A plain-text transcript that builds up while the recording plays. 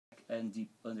and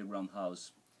deep underground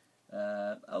house.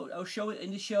 I'll show it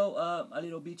in the show a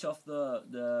little bit of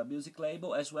the music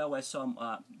label, as well as some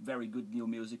very good new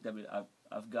music that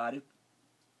I've got it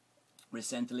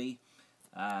recently,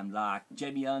 like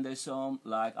Jamie Anderson,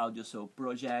 like Audio Soul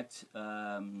Project,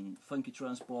 Funky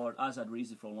Transport, Azad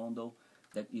Rizzi from London,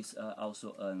 that is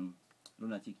also a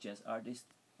Lunatic Jazz artist.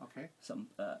 Okay. Some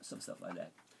stuff like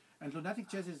that. And Lunatic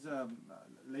Jazz is a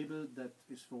label that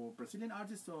is for Brazilian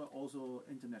artists or also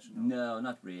international? No,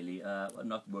 not really. I'm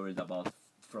not worried about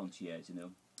frontiers, you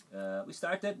know. We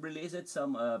started releasing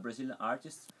some Brazilian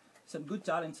artists, some good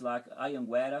talents like Ian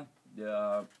Guerra. They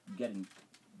are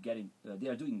they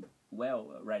are doing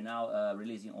well right now,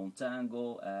 releasing on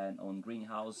Tango and on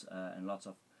Greenhouse and lots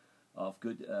of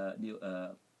good new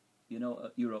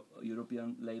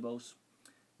European labels.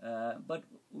 But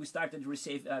we started to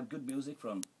receive good music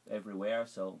from everywhere,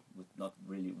 so we're not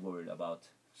really worried about.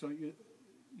 So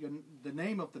the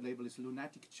name of the label is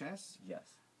Lunatic Jazz?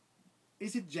 Yes.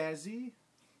 Is it jazzy?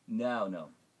 No, no.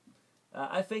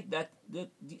 I think that the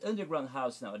underground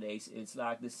house nowadays is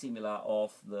like the similar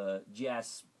of the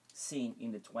jazz scene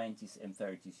in the 20s and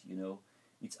 30s. You know,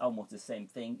 it's almost the same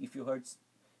thing. If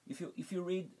you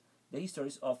read the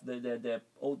histories of the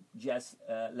old jazz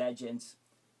legends,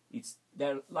 it's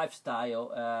their lifestyle,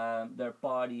 their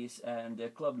parties and their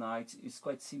club nights is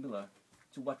quite similar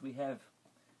to what we have.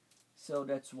 So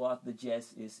that's what the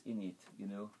jazz is in it, you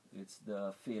know. It's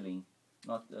the feeling,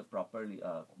 not properly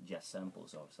jazz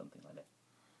samples or something like that.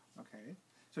 Okay.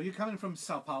 So you're coming from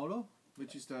Sao Paulo,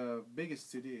 which is the biggest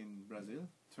city in Brazil,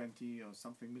 20 or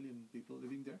something million people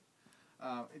living there.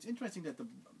 It's interesting that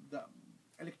the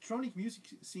electronic music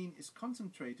scene is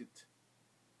concentrated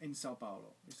in Sao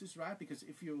Paulo. Is this right? Because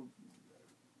if you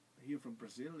hear from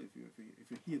Brazil, if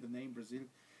you hear the name Brazil,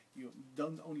 you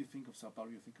don't only think of Sao Paulo,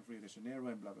 you think of Rio de Janeiro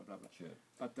and blah blah blah blah. Sure.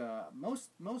 But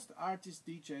most artists,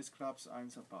 DJs, clubs are in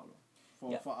Sao Paulo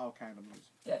for our kind of music.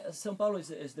 Yeah, São Paulo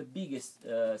is the biggest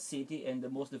city and the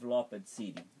most developed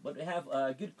city. But we have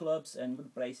good clubs and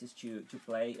good places to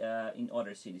play in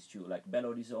other cities too, like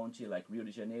Belo Horizonte, like Rio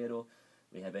de Janeiro.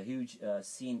 We have a huge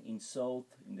scene in South,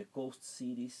 in the coast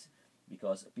cities,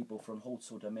 because people from whole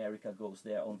South America goes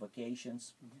there on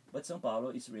vacations. Mm-hmm. But São Paulo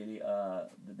is really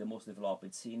the most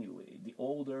developed scene, the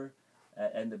older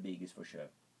and the biggest for sure.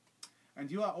 And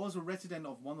you are also resident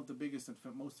of one of the biggest and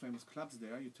most famous clubs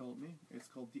there, you told me. It's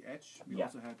called The Edge. We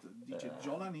also had DJ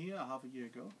Jolan here half a year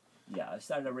ago. Yeah, I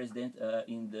started a resident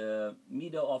in the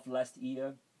middle of last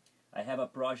year. I have a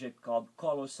project called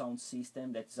Color Sound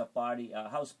System. That's a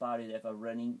house party that I'm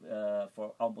running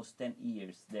for almost 10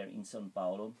 years there in São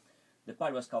Paulo. The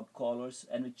party was called Colors,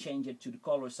 and we changed it to the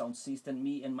Color Sound System.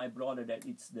 Me and my brother, that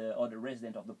it's the other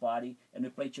resident of the party, and we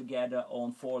play together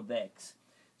on 4 decks.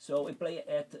 So we play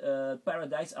at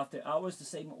Paradise After Hours, the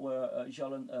same where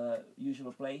Jolan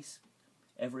usually plays,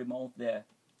 every month there,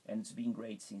 and it's been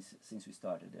great since we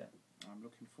started there. I'm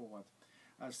looking forward.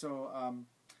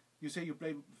 You say you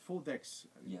play 4 decks.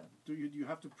 Yeah. Do you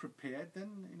have to prepare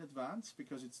then in advance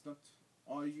because it's not,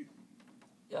 or you?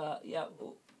 Yeah.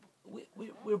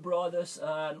 We're brothers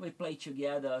and we play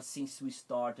together since we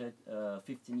started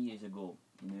 15 years ago,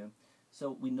 you know.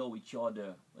 So we know each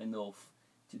other enough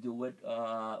to do it.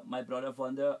 My brother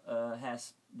Vander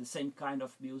has the same kind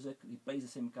of music. He plays the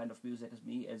same kind of music as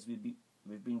me, as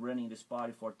we've been running this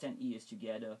party for 10 years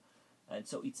together, and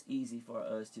so it's easy for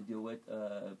us to do it.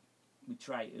 We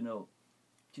try, you know,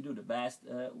 to do the best.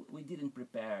 We didn't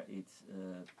prepare it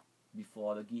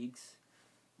before the gigs.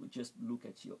 We just look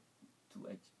at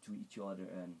to each other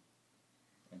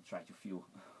and try to feel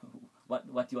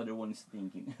what the other one is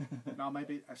thinking. Now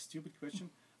maybe a stupid question,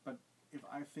 but if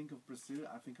I think of Brazil,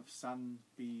 I think of sun,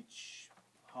 beach,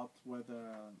 hot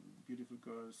weather, beautiful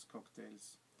girls,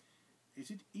 cocktails.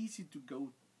 Is it easy to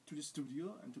go to the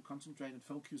studio and to concentrate and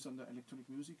focus on the electronic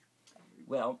music?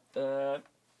 Well,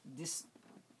 this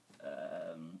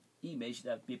image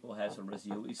that people have from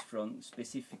Brazil is from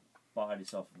specific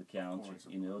parts of the country.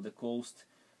 You know, the coast.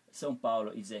 São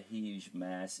Paulo is a huge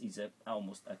mess. It's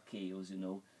almost a chaos. You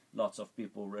know, lots of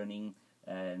people running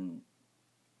and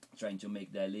trying to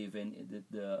make their living.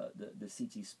 The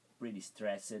city is pretty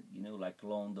stressed. You know, like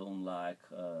London, like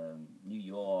New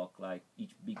York, like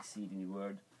each big city in the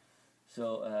world.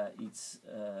 So it's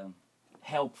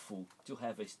helpful to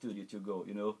have a studio to go,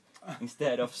 you know,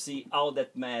 instead of see all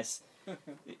that mess.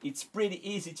 It's pretty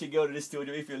easy to go to the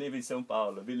studio if you live in São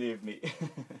Paulo, believe me.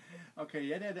 Okay,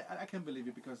 yeah, I can believe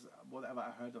it, because whatever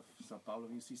I heard of São Paulo,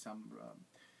 you see some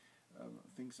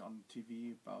things on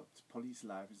TV about police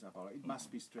life in São Paulo. It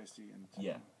must be stressy. And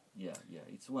yeah,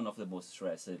 it's one of the most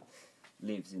stressed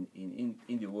lives in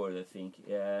the world, I think.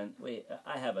 And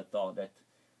I have a thought that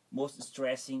most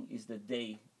stressing is the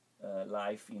day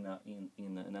life in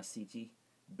a city.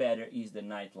 Better is the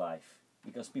nightlife,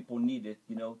 because people need it,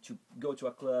 you know, to go to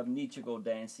a club, need to go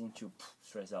dancing to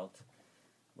stress out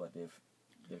what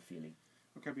they're feeling.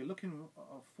 Okay, we're looking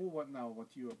forward now what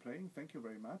you are playing. Thank you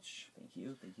very much. Thank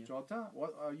you. Jota,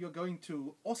 you're going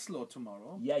to Oslo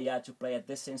tomorrow. Yeah, to play at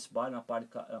the Sense Bar in a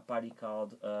party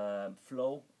called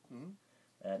Flow,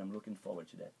 and I'm looking forward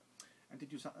to that. And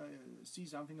did you see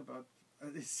something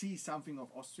of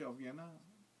Austria or Vienna?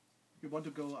 You want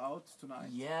to go out tonight?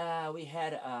 Yeah, we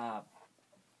had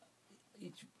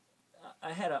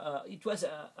it was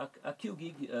a cool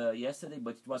gig yesterday,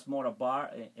 but it was more a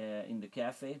bar in the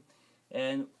cafe.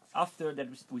 And after that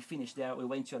we finished there, we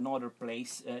went to another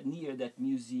place near that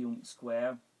museum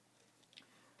square,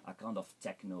 a kind of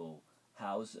techno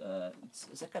house.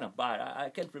 It's a kind of bar. I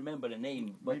can't remember the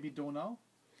name. But maybe Donau?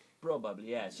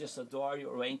 Probably, yeah. It's just a door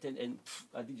you enter and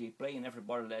a DJ playing,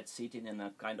 everybody that's sitting, and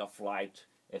a kind of light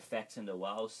effects in the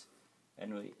walls.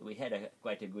 And we had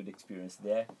quite a good experience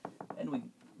there.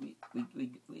 And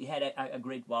we had a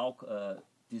great walk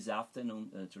this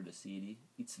afternoon through the city.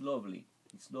 It's lovely.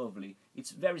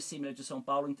 It's very similar to São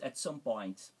Paulo at some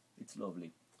points. It's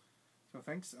lovely. So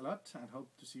thanks a lot, and hope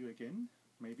to see you again.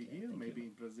 Maybe here, maybe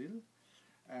in Brazil.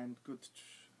 And good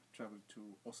travel to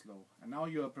Oslo. And now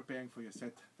you are preparing for your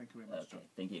set. Thank you very much, John.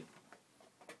 Thank you.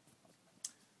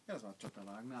 Ja, das war Jota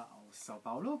Wagner aus Sao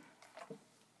Paulo.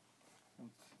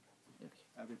 Und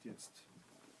er wird jetzt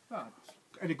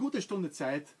eine gute Stunde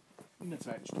Zeit in der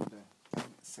zweiten Stunde ein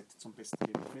Set zum Besten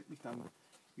geben. Ich werde mich dann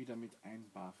wieder mit ein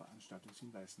paar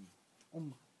Veranstaltungshinweisen.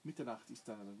 Um Mitternacht ist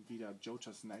dann wieder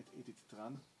Jota's Night Edit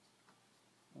dran.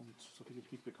 Und so viel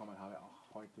ich mitbekommen habe,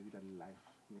 auch heute wieder live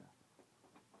hier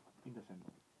in der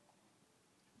Sendung.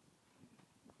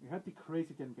 Ihr hört die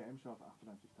Crazy Game Show auf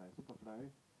 98.3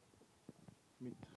 Superfly mit